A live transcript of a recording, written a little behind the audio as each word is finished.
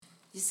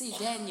You see,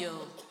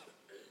 Daniel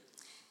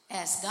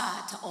asked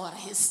God to order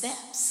his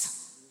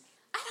steps.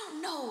 I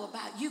don't know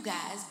about you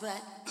guys,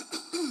 but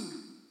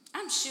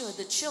I'm sure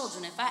the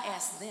children, if I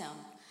asked them,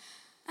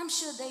 I'm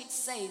sure they'd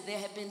say there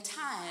have been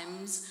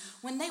times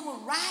when they were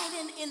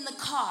riding in the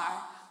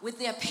car with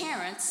their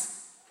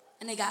parents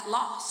and they got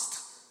lost.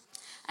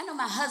 I know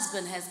my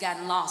husband has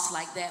gotten lost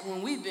like that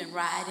when we've been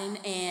riding,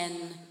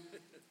 and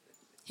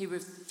he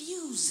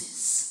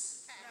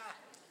refuses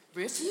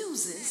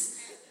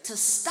to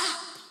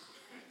stop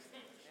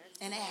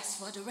and ask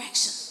for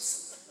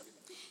directions.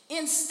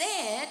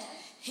 Instead,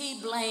 he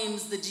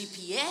blames the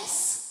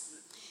GPS,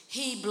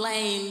 he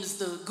blames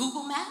the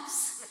Google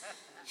Maps,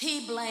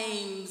 he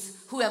blames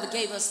whoever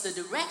gave us the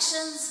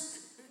directions,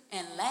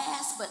 and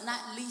last but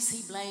not least,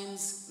 he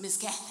blames Miss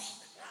Kathy.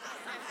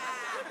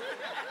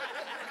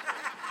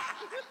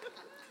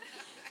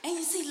 And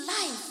you see,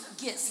 life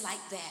gets like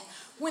that.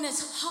 When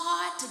it's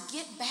hard to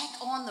get back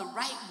on the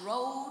right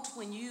road,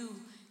 when you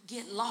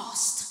get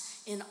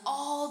lost in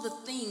all the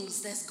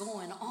things that's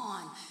going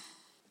on,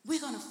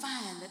 we're going to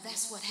find that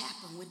that's what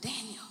happened with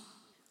Daniel.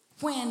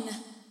 When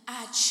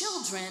our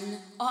children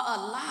are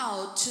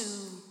allowed to,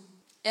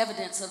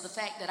 evidence of the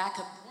fact that I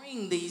could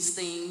bring these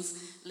things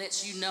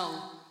lets you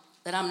know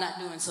that I'm not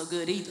doing so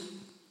good either.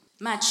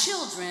 My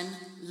children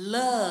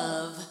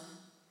love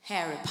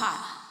Harry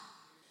Potter.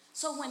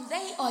 So when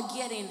they are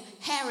getting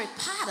Harry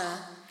Potter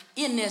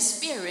in their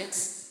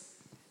spirits,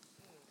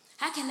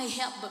 how can they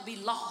help but be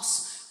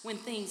lost when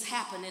things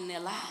happen in their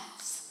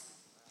lives?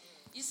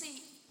 You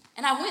see,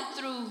 and I went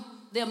through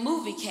their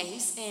movie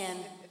case, and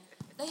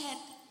they had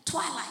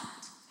Twilight,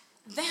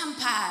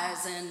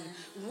 vampires and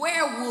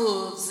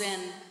werewolves,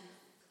 and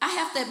I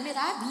have to admit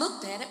I've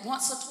looked at it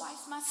once or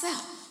twice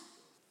myself.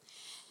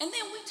 And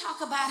then we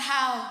talk about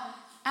how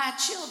our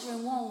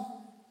children won't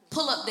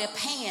pull up their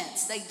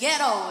pants, they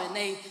ghetto and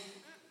they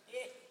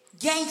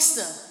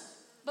gangster,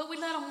 but we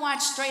let them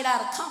watch Straight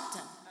Outta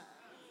Compton.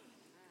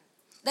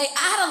 They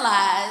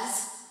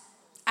idolize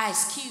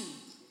Ice Cube.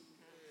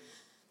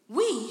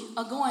 We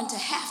are going to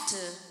have to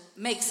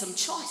make some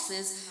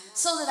choices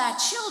so that our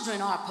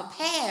children are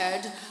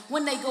prepared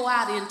when they go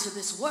out into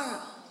this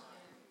world.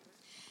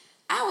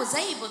 I was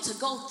able to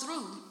go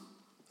through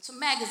some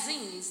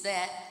magazines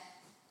that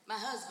my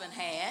husband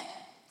had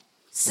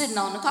sitting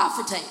on the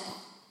coffee table.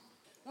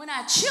 When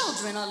our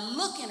children are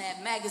looking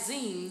at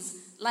magazines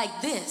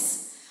like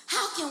this,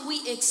 how can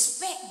we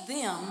expect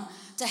them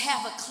to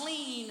have a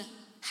clean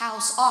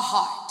house or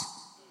heart?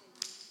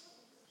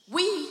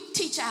 We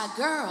teach our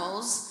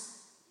girls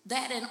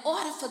that in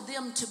order for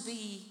them to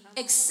be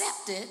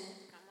accepted,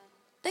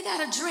 they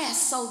got to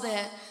dress so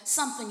that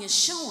something is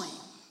showing.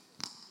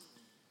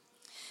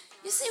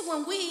 You see,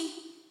 when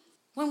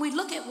we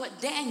look at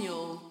what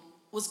Daniel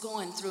was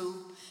going through,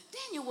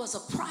 Daniel was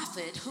a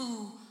prophet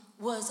who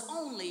was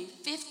only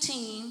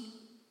 15,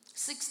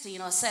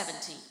 16, or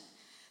 17.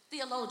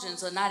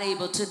 Theologians are not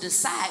able to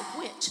decide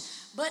which,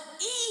 but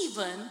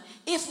even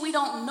if we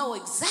don't know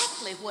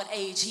exactly what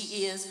age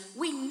he is,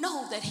 we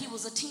know that he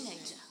was a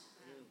teenager.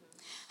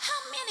 How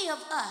many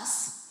of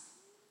us,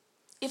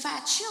 if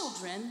our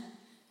children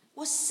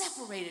were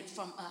separated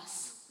from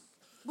us,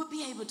 would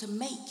be able to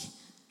make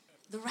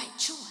the right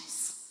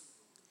choice?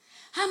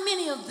 How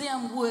many of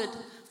them would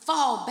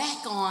fall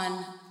back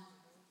on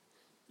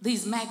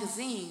these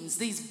magazines,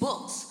 these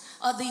books,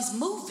 or these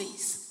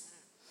movies?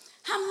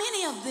 How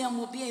many of them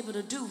will be able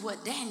to do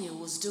what Daniel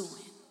was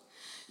doing?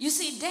 You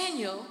see,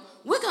 Daniel,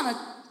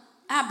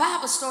 our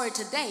Bible story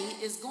today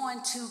is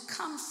going to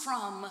come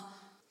from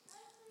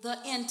the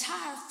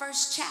entire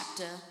first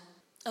chapter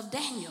of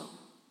Daniel.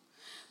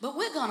 But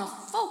we're going to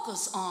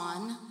focus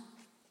on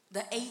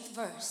the 8th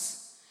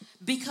verse,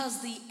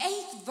 because the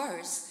 8th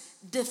verse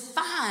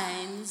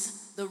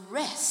defines the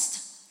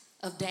rest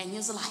of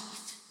Daniel's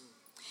life.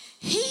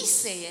 He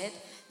said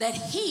that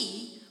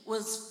he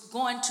was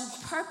going to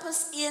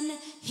purpose in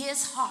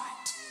his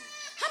heart.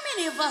 How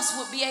many of us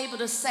would be able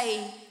to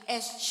say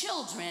as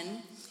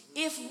children,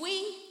 if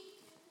we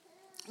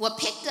were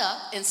picked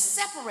up and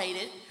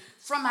separated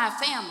from our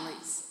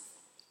families,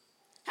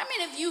 how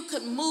many of you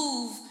could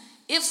move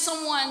if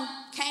someone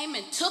came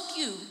and took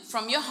you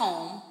from your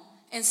home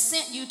and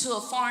sent you to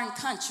a foreign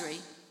country?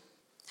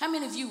 How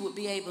many of you would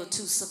be able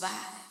to survive?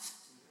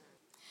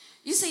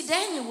 You see,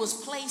 Daniel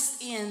was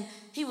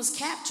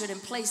captured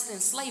and placed in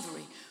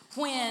slavery.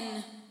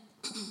 When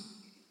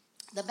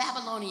the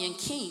Babylonian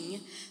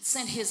king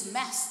sent his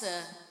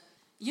master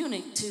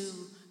eunuch to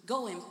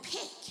go and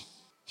pick,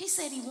 he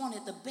said he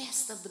wanted the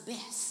best of the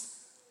best.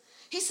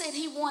 He said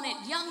he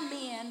wanted young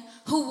men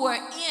who were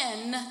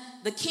in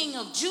the king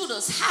of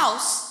Judah's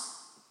house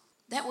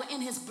that were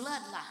in his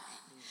bloodline.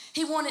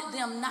 He wanted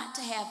them not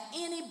to have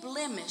any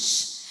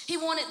blemish. He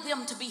wanted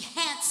them to be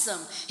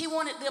handsome. He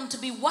wanted them to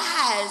be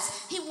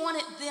wise. He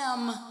wanted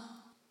them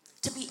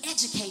to be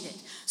educated.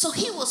 So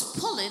he was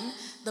pulling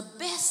the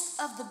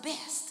best of the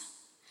best.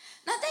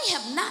 Now, they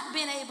have not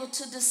been able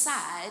to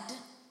decide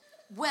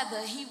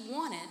whether he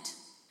wanted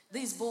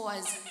these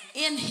boys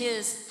in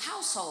his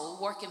household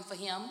working for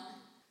him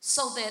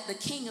so that the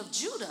king of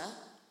Judah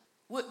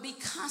would be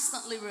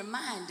constantly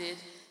reminded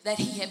that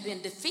he had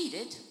been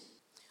defeated,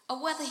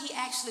 or whether he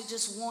actually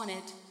just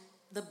wanted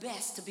the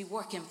best to be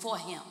working for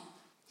him.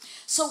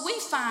 So we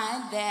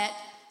find that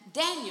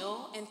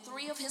Daniel and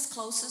three of his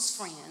closest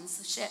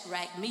friends,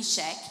 Shadrach,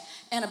 Meshach,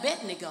 and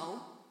Abednego,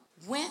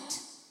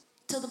 went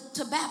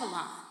to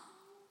Babylon.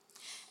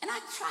 And I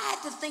tried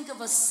to think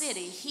of a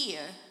city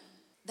here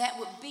that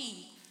would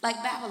be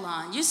like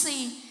Babylon. You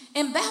see,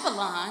 in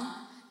Babylon,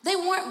 they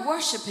weren't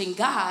worshiping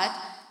God.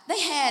 They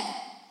had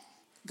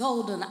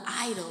golden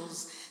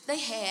idols. They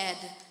had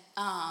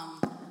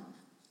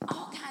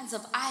all kinds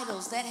of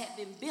idols that had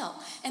been built.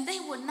 And they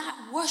were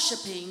not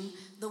worshiping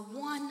the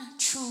one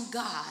true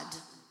God.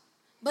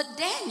 But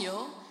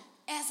Daniel,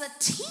 as a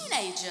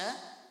teenager,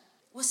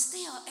 was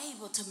still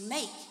able to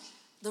make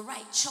the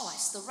right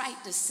choice, the right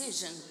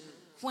decision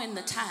when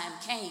the time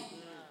came.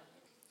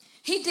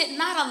 He did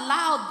not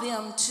allow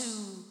them to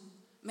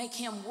make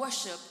him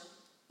worship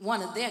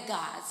one of their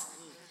gods.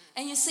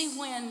 And you see,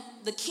 when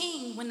they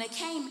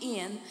came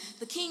in,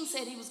 the king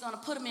said he was going to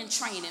put them in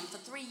training for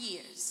 3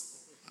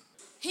 years.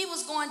 He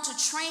was going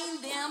to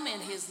train them in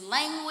his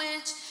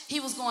language. He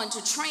was going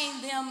to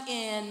train them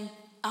in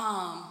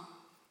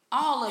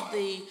all of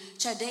the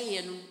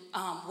Chaldean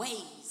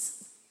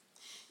ways.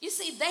 You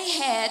see, they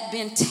had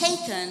been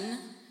taken,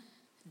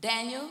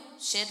 Daniel,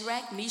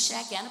 Shadrach,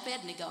 Meshach, and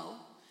Abednego,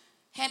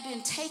 had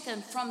been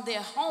taken from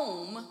their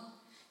home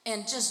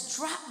and just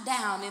dropped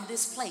down in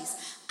this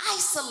place,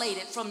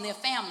 isolated from their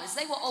families.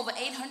 They were over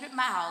 800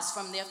 miles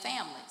from their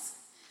families.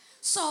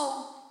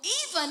 So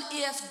even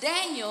if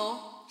Daniel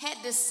had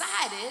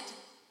decided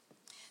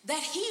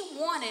that he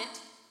wanted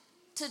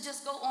to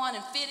just go on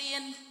and fit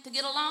in to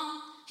get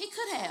along, he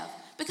could have,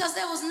 because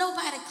there was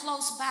nobody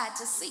close by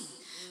to see.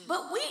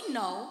 But we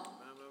know,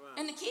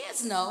 and the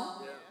kids know,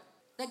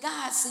 that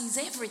God sees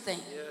everything.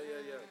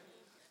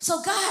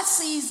 So God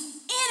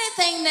sees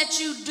anything that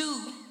you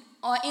do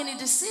or any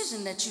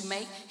decision that you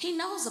make, he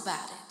knows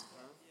about it.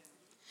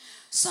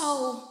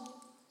 So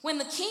when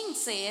the king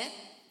said,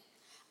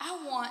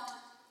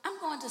 I'm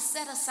going to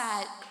set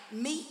aside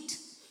meat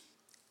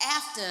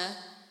after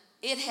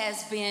it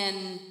has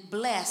been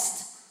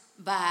blessed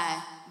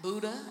by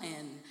Buddha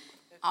and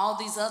all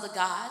these other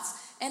gods,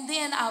 and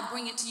then I'll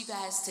bring it to you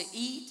guys to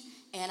eat,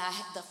 and I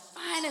have the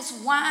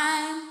finest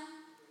wine.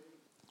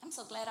 I'm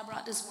so glad I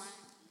brought this wine.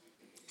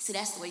 See,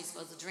 that's the way you're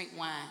supposed to drink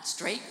wine,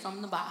 straight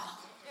from the bottle.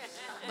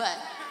 But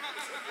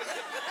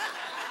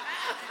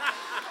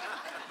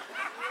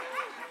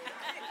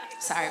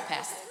sorry,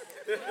 Pastor.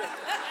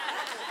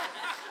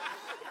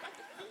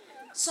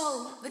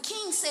 So the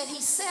king said he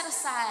set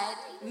aside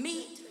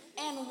meat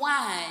and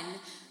wine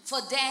for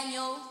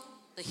Daniel,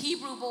 the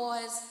Hebrew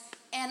boys,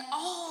 and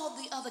all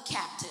the other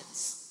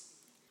captives.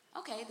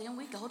 Okay, then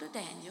we go to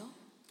Daniel.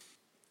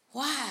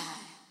 Why?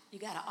 You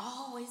got to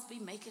always be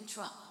making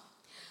trouble.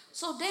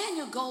 So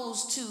Daniel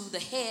goes to the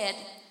head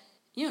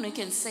eunuch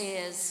and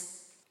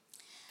says,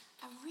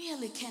 I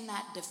really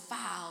cannot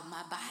defile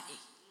my body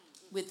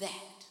with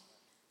that.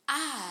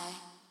 I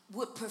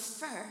would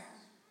prefer.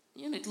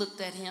 Eunuch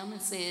looked at him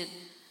and said,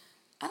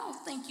 I don't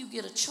think you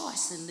get a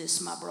choice in this,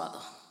 my brother.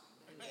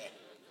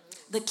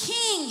 The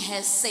king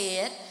has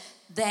said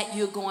that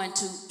you're going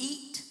to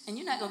eat, and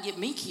you're not going to get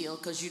me killed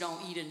because you don't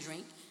eat and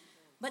drink.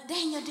 But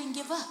Daniel didn't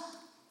give up.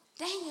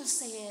 Daniel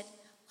said,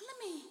 well, let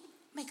me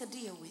make a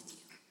deal with you.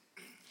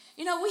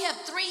 You know, we have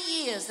 3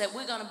 years that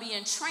we're going to be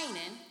in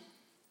training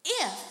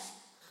if,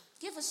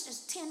 give us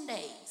just 10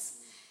 days.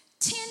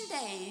 10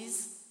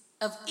 days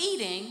of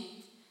eating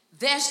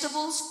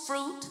vegetables,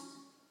 fruit,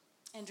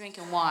 and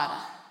drinking water.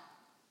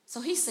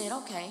 So he said,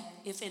 okay,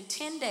 if in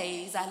 10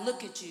 days I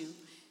look at you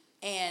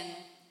and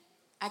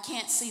I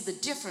can't see the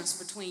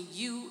difference between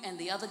you and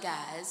the other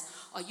guys,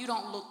 or you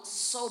don't look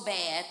so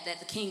bad that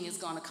the king is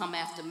going to come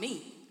after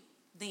me,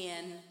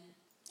 then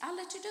I'll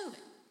let you do it.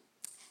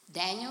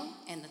 Daniel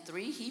and the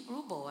 3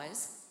 Hebrew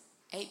boys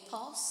ate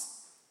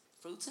pulse,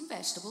 fruits and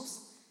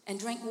vegetables, and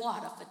drank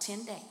water for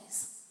 10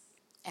 days.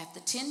 After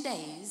 10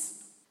 days,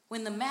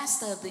 when the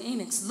master of the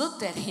eunuchs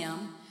looked at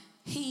him,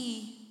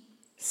 he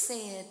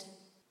said,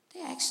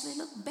 they actually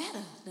look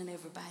better than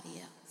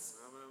everybody else.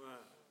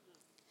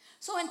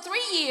 So in 3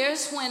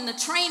 years, when the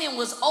training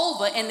was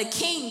over and the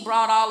king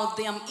brought all of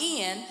them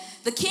in,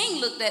 the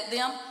king looked at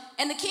them,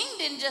 and the king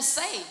didn't just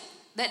say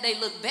that they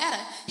look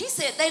better. He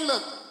said they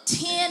look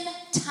 10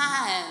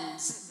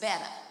 times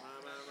better.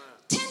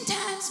 10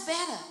 times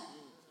better.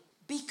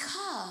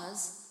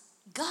 Because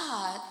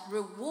God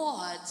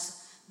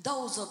rewards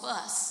those of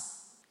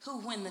us who,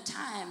 when the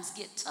times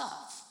get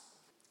tough,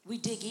 we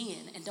dig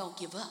in and don't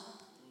give up.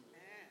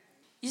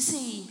 You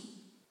see,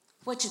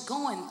 what you're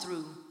going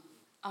through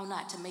ought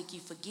not to make you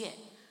forget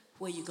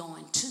where you're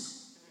going to.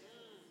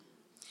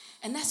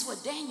 And that's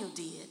what Daniel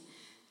did.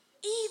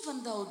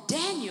 Even though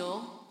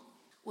Daniel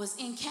was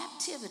in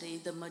captivity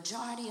the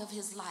majority of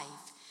his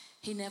life,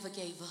 he never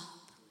gave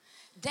up.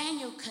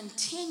 Daniel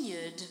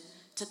continued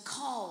to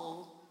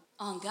call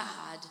on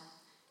God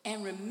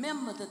and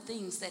remember the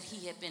things that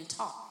he had been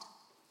taught.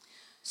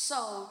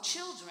 So,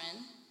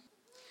 children,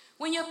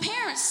 when your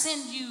parents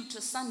send you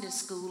to Sunday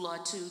school or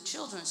to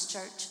children's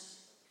church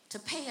to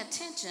pay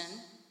attention,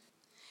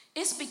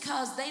 it's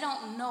because they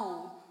don't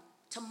know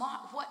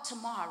what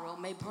tomorrow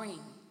may bring.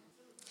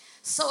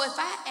 So if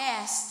I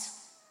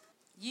asked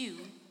you,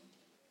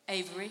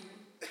 Avery,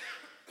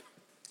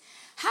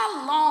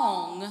 how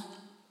long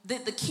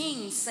did the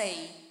king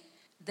say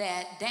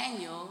that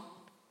Daniel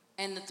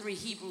and the 3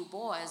 Hebrew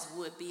boys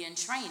would be in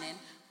training,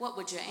 what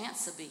would your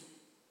answer be?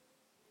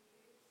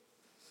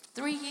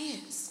 3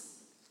 years.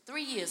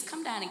 3 years.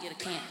 Come down and get a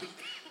candy.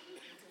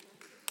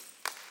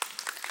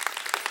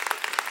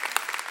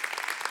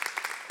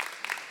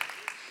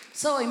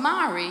 So,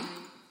 Imari,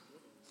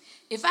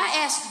 if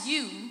I asked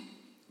you,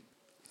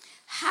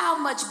 how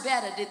much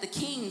better did the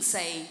king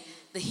say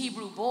the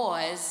Hebrew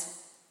boys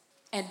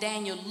and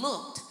Daniel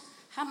looked?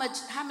 How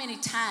many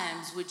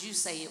times would you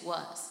say it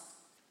was?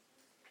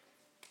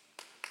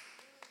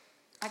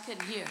 I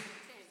couldn't hear. 10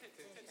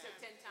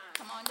 times.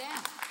 Come on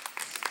down.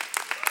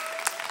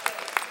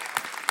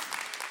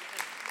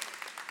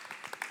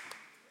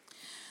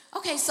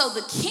 Okay, so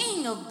the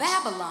king of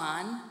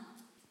Babylon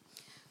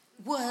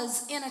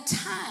was in a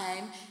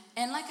time,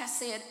 and like I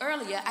said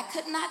earlier, I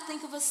could not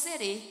think of a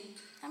city.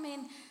 I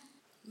mean,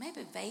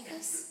 maybe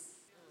Vegas,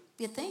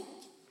 you think?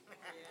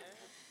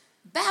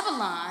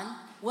 Babylon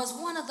was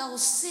one of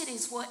those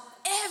cities where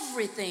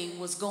everything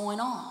was going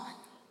on.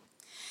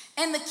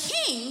 And the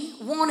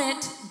king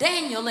wanted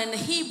Daniel and the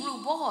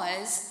Hebrew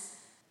boys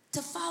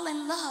to fall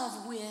in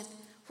love with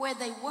where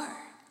they were.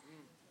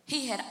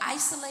 He had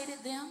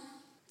isolated them.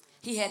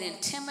 He had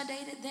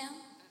intimidated them.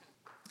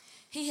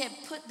 He had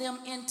put them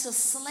into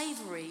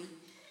slavery.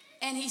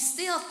 And he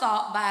still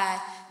thought by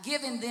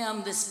giving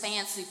them this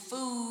fancy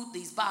food,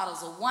 these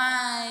bottles of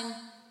wine,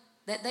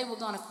 that they were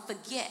going to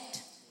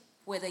forget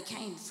where they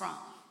came from.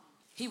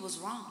 He was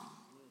wrong.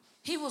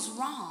 He was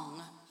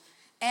wrong.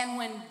 And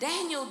when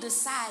Daniel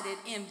decided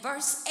in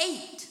verse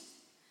 8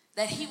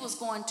 that he was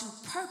going to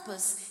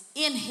purpose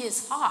in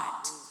his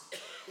heart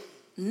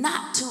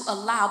not to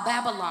allow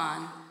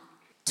Babylon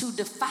to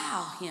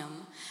defile him,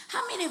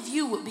 how many of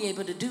you would be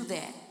able to do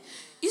that?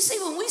 You see,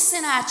 when we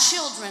send our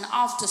children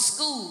off to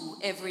school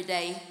every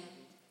day,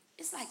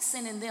 it's like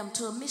sending them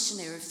to a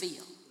missionary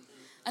field.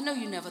 I know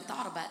you never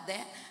thought about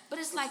that, but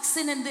it's like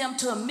sending them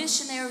to a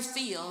missionary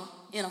field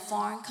in a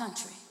foreign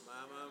country.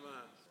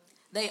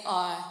 They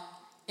are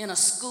in a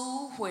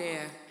school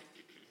where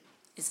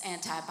it's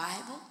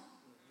anti-Bible,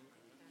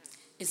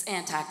 it's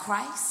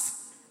anti-Christ,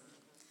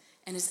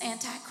 and it's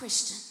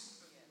anti-Christian.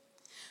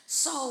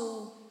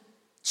 So,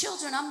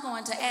 children, I'm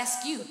going to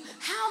ask you,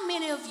 how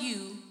many of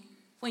you,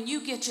 when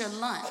you get your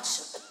lunch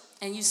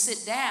and you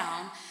sit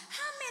down,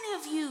 how many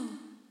of you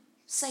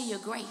say your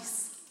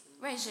grace?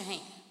 Raise your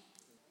hand.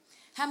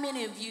 How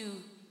many of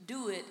you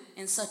do it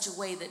in such a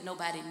way that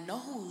nobody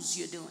knows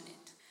you're doing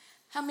it?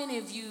 How many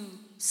of you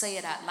say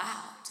it out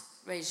loud?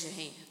 Raise your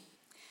hand.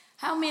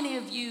 How many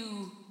of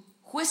you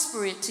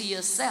whisper it to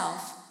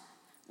yourself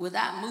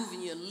without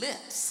moving your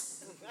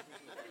lips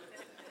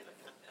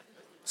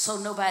so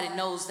nobody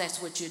knows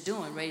that's what you're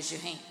doing? Raise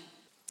your hand.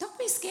 Don't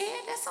be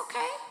scared. That's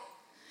okay.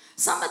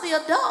 Some of the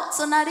adults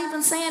are not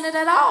even saying it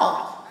at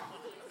all.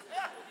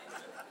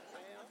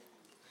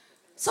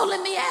 So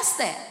let me ask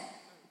that.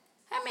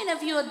 How many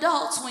of you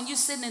adults, when you're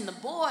sitting in the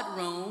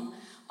boardroom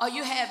or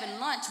you're having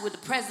lunch with the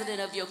president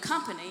of your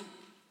company,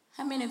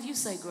 how many of you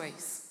say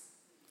grace?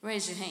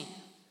 Raise your hand.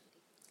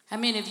 How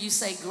many of you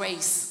say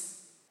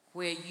grace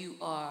where you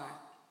are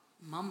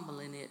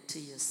mumbling it to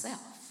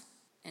yourself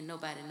and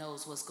nobody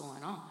knows what's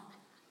going on?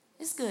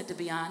 It's good to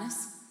be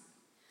honest.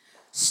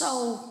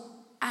 So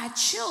our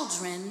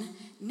children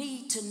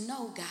need to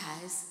know,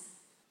 guys,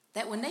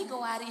 that when they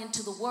go out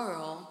into the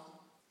world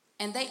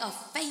and they are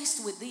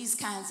faced with these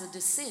kinds of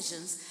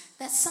decisions,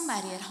 that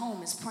somebody at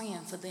home is praying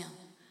for them.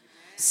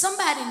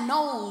 Somebody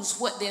knows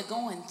what they're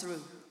going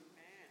through.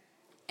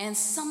 And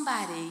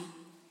somebody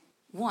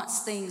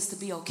wants things to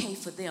be okay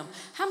for them.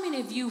 How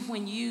many of you,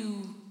 when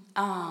you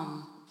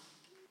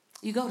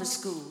go to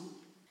school,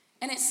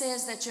 and it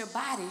says that your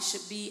body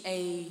should be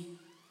a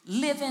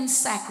living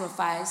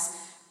sacrifice,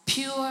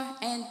 pure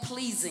and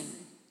pleasing.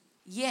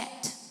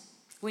 Yet,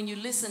 when you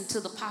listen to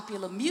the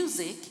popular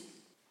music,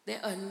 there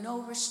are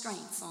no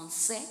restraints on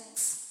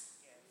sex,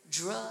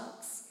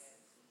 drugs,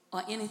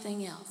 or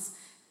anything else.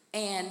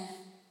 And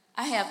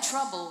I have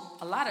trouble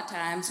a lot of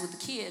times with the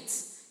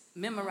kids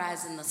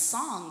memorizing the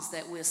songs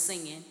that we're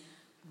singing,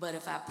 but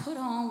if I put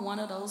on one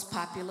of those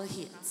popular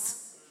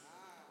hits,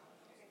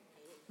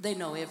 they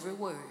know every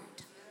word.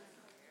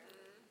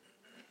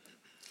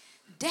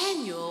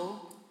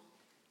 Daniel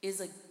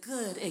is a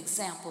good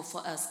example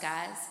for us,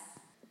 guys.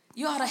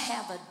 You ought to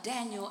have a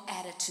Daniel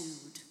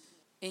attitude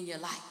in your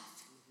life.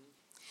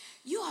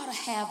 You ought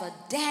to have a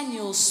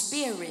Daniel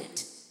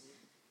spirit,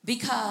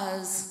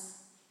 because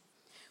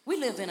we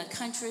live in a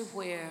country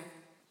where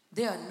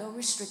there are no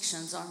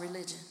restrictions on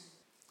religion.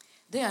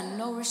 There are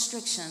no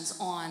restrictions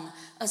on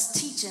us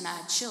teaching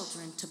our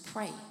children to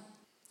pray.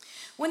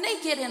 When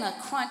they get in a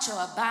crunch or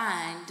a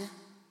bind,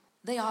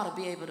 they ought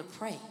to be able to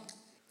pray.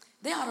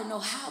 They ought to know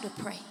how to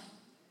pray.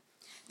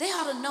 They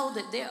ought to know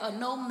that there are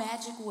no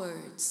magic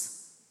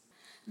words.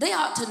 They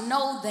ought to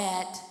know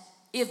that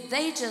if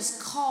they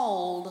just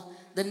called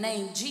the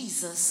name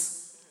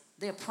Jesus,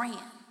 they're praying.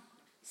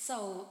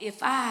 So if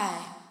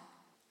I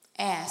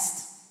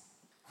asked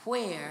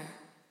where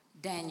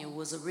Daniel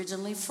was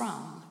originally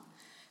from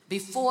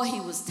before he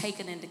was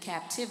taken into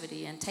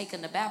captivity and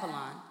taken to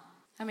Babylon,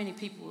 how many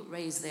people would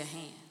raise their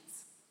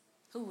hands?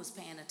 Who was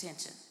paying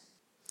attention?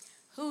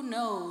 Who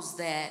knows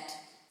that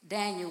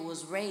Daniel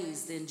was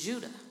raised in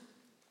Judah?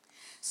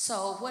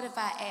 So what if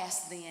I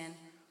asked then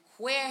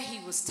where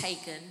he was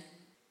taken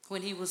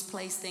when he was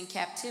placed in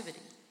captivity?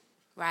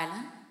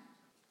 Rylan,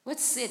 what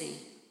city,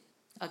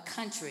 a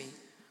country,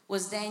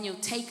 was Daniel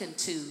taken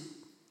to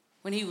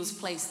when he was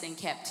placed in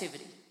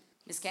captivity?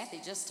 Miss Kathy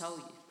just told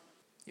you.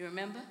 You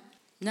remember?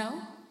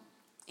 No?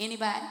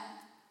 Anybody?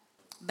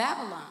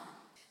 Babylon.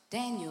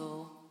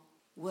 Daniel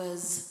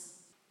was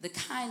the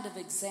kind of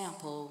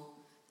example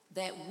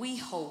that we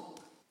hope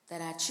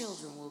that our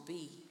children will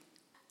be.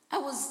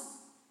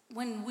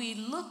 When we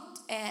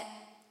looked at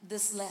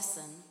this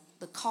lesson,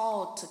 the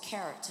call to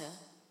character,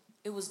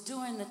 it was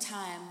during the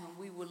time when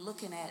we were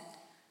looking at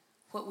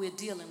what we're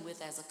dealing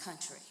with as a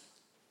country.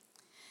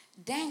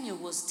 Daniel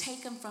was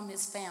taken from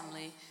his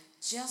family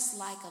just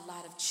like a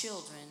lot of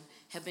children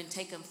have been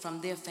taken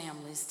from their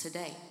families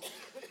today.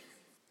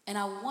 And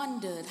I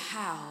wondered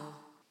how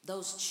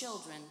those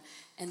children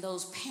and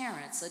those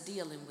parents are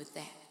dealing with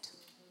that.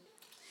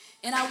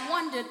 And I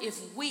wondered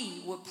if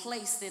we were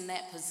placed in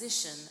that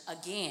position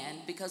again,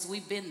 because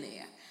we've been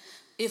there.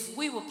 If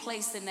we were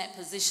placed in that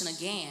position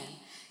again,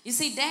 you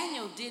see,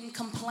 Daniel didn't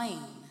complain.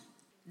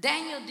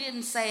 Daniel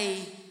didn't say,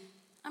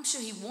 I'm sure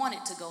he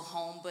wanted to go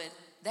home, but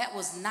that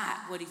was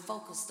not what he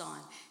focused on.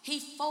 He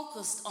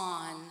focused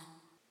on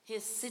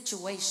his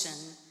situation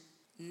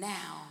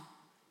now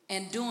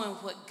and doing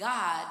what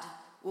God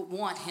would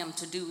want him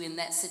to do in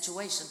that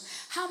situation.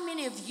 How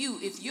many of you,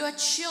 if your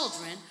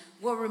children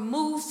were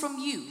removed from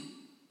you,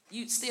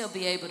 you'd still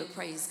be able to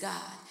praise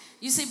God?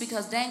 You see,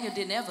 because Daniel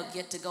didn't ever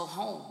get to go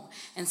home,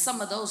 and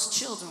some of those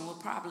children will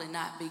probably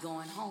not be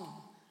going home.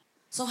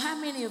 So how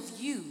many of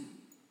you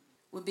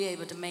would be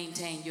able to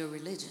maintain your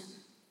religion?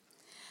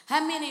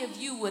 How many of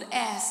you would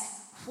ask,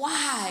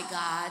 why,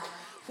 God?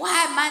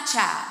 Why my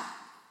child?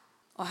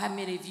 Or how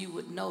many of you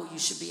would know you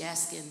should be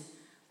asking,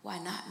 why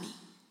not me?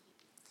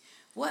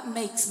 What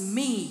makes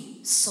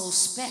me so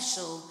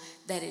special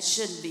that it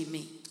shouldn't be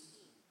me?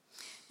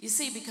 You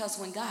see, because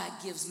when God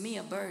gives me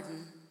a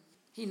burden,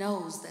 he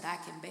knows that I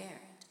can bear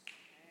it.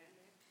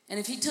 And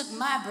if he took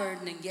my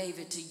burden and gave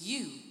it to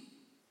you,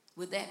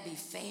 would that be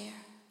fair?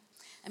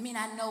 I mean,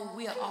 I know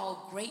we're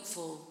all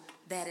grateful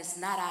that it's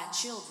not our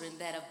children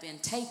that have been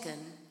taken,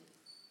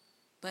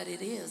 but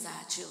it is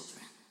our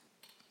children.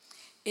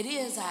 It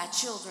is our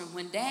children.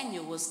 When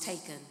Daniel was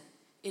taken,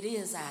 it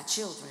is our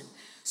children.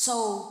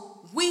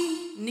 So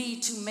we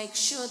need to make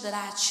sure that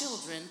our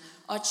children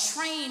are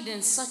trained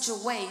in such a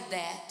way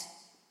that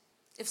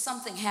if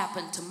something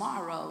happened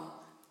tomorrow,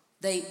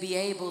 they'd be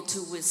able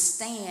to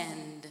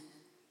withstand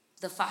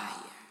the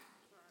fire.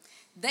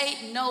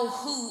 They know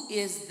who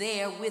is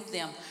there with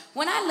them.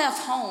 When I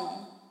left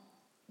home,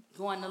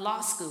 going to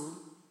law school,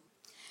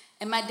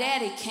 and my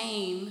daddy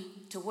came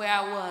to where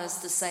I was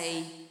to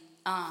say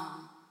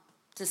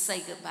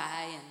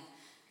goodbye and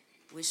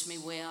wish me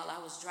well.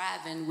 I was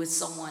driving with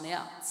someone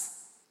else,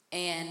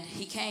 and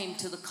he came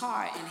to the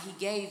car and he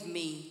gave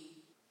me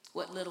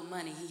what little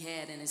money he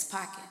had in his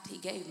pocket. He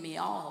gave me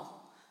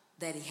all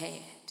that he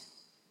had.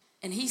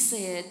 And he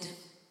said,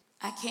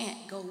 I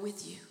can't go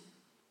with you.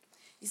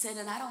 He said,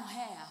 and I don't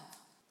have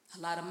a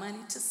lot of money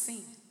to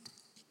send.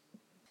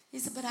 He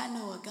said, but I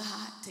know a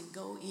God can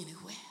go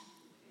anywhere.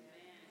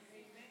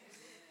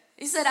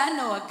 He said, I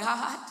know a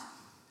God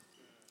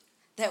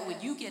that when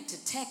you get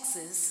to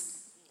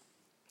Texas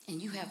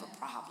and you have a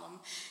problem,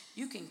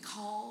 you can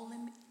call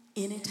him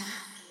anytime.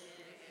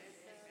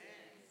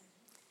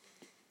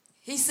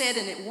 He said,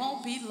 and it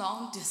won't be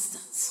long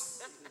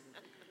distance.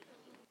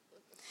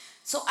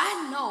 So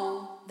I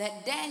know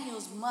that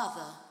Daniel's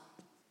mother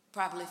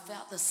probably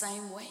felt the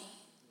same way.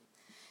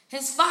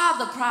 His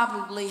father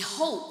probably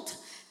hoped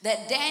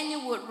that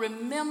Daniel would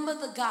remember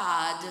the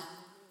God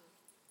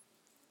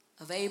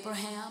of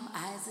Abraham,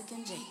 Isaac,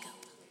 and Jacob.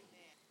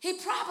 He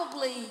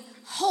probably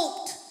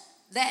hoped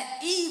that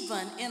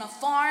even in a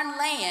foreign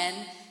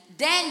land,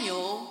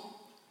 Daniel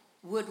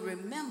would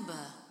remember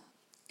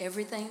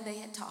everything they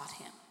had taught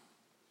him.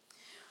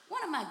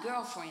 One of my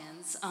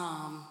girlfriends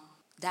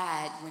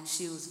died when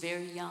she was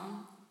very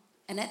young.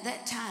 And at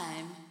that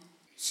time,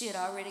 she had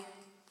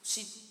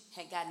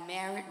gotten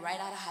married right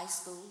out of high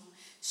school.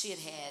 She had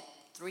had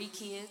 3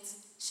 kids.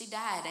 She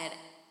died at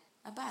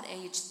about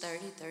age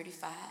 30,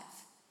 35.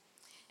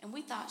 And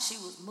we thought she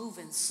was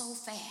moving so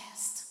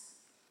fast,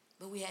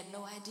 but we had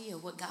no idea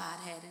what God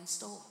had in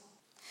store.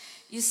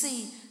 You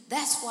see,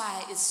 that's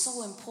why it's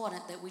so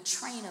important that we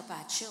train up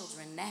our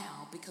children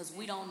now, because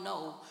we don't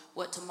know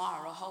what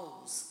tomorrow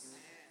holds.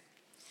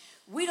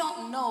 We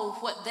don't know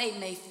what they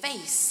may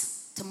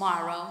face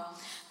tomorrow.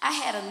 I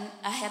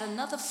had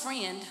another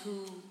friend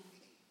who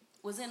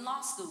was in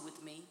law school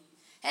with me,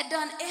 had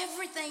done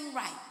everything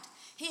right.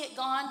 He had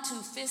gone to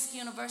Fisk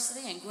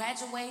University and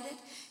graduated.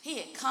 He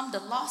had come to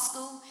law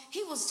school.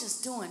 He was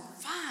just doing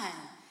fine.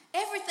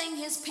 Everything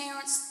his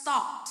parents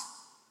thought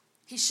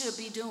he should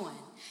be doing.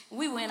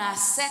 We were in our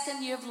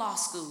second year of law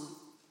school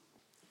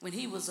when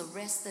he was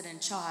arrested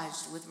and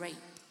charged with rape.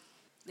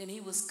 Then he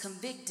was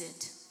convicted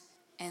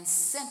and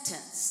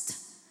sentenced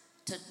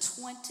to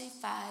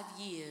 25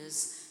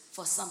 years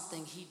for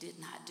something he did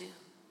not do.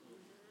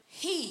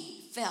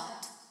 He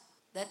felt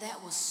that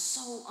that was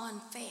so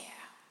unfair,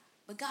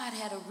 but God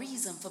had a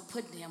reason for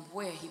putting him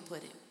where he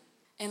put him.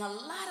 And a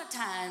lot of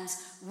times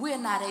we're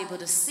not able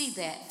to see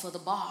that for the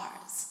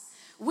bars.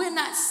 We're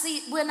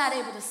not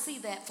able to see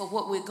that for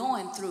what we're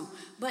going through.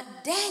 But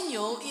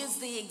Daniel is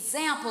the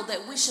example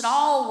that we should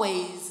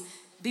always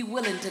be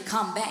willing to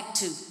come back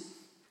to.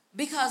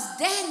 Because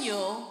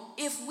Daniel,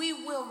 if we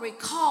will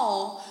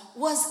recall,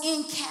 was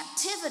in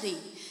captivity.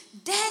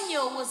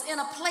 Daniel was in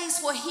a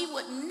place where he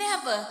would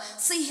never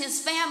see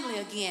his family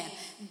again.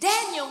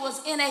 Daniel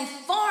was in a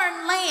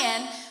foreign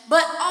land,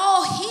 but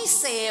all he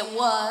said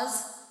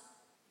was,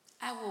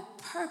 I will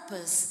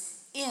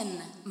purpose in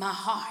my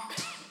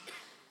heart.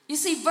 You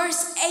see,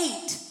 verse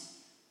 8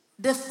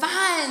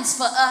 defines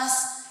for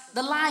us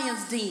the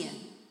lion's den.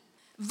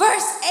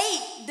 Verse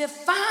 8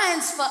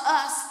 defines for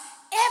us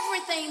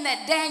everything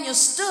that Daniel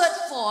stood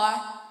for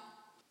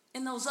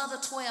in those other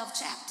 12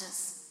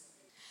 chapters.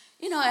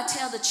 You know, I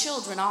tell the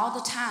children all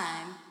the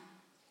time,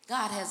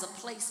 God has a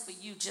place for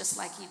you just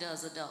like he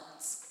does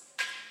adults.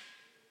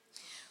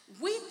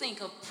 We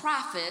think of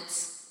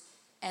prophets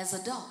as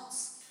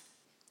adults.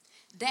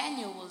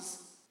 Daniel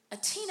was a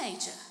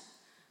teenager,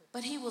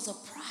 but he was a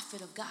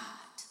prophet of God.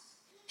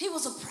 He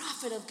was a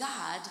prophet of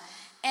God,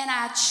 and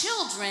our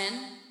children,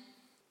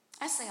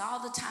 I say all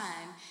the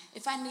time,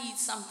 if I need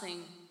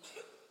something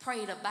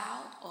prayed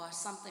about or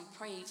something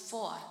prayed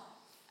for,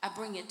 I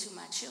bring it to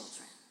my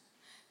children.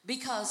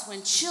 Because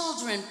when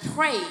children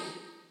pray,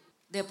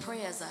 their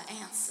prayers are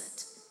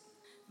answered.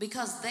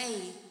 Because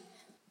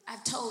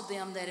I've told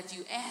them that if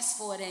you ask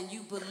for it and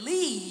you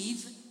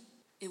believe,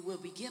 it will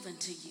be given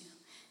to you.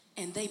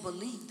 And they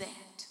believe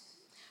that.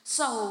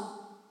 So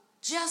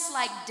just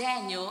like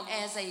Daniel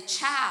as a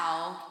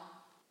child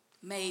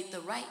made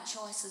the right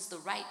choices, the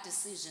right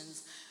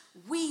decisions,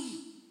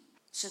 we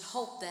should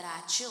hope that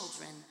our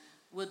children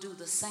will do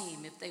the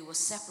same if they were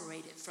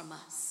separated from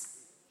us.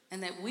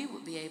 And that we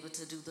would be able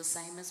to do the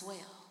same as well.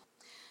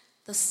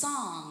 The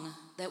song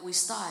that we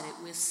started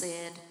with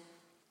said,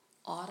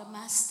 order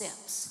my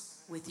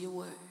steps with your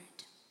word.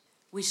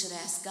 We should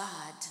ask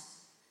God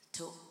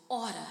to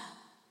order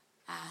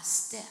our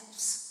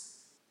steps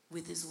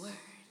with his word.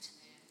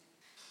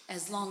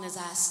 As long as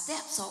our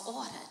steps are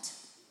ordered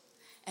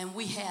and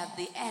we have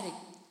the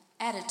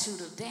attitude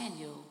of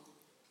Daniel,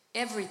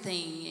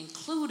 everything,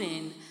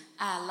 including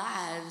our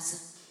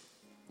lives,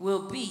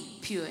 will be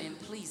pure and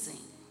pleasing.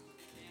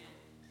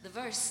 The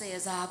verse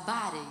says our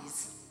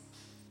bodies,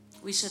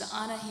 we should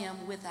honor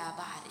him with our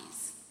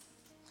bodies.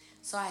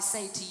 So I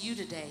say to you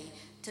today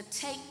to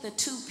take the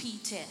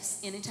 2P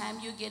test anytime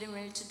you're getting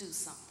ready to do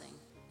something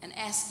and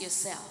ask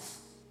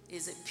yourself,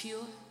 is it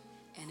pure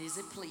and is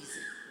it pleasing?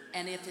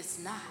 And if it's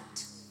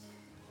not,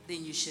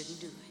 then you shouldn't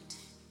do it.